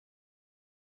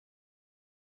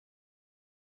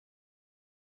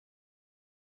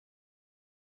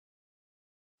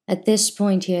At this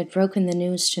point, he had broken the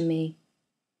news to me.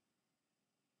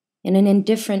 In an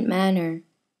indifferent manner,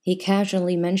 he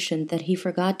casually mentioned that he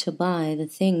forgot to buy the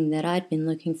thing that I'd been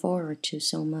looking forward to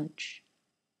so much.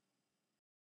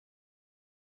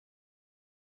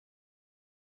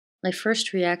 My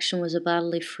first reaction was a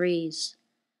bodily freeze,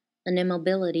 an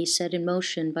immobility set in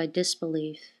motion by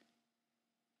disbelief.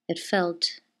 It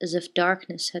felt as if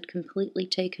darkness had completely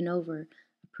taken over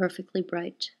a perfectly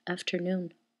bright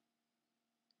afternoon.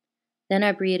 Then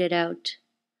I breathed out,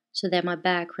 so that my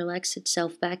back relaxed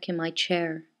itself back in my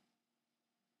chair.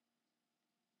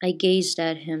 I gazed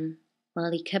at him while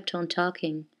he kept on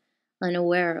talking,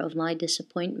 unaware of my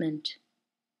disappointment.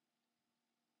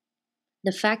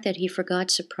 The fact that he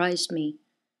forgot surprised me,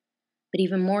 but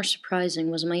even more surprising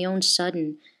was my own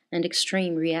sudden and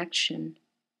extreme reaction.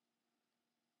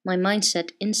 My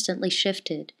mindset instantly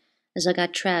shifted as I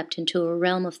got trapped into a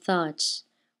realm of thoughts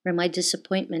where my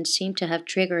disappointment seemed to have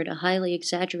triggered a highly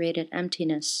exaggerated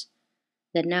emptiness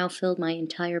that now filled my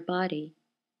entire body.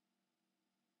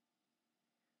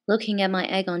 Looking at my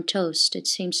egg on toast, it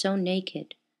seemed so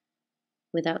naked,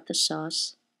 without the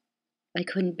sauce. I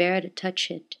couldn't bear to touch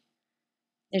it.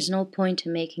 There's no point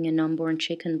in making an unborn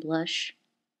chicken blush.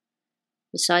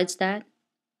 Besides that,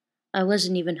 I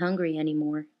wasn't even hungry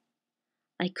anymore.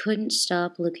 I couldn't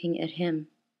stop looking at him.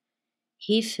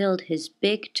 He filled his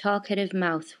big, talkative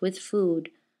mouth with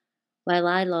food while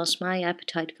I lost my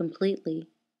appetite completely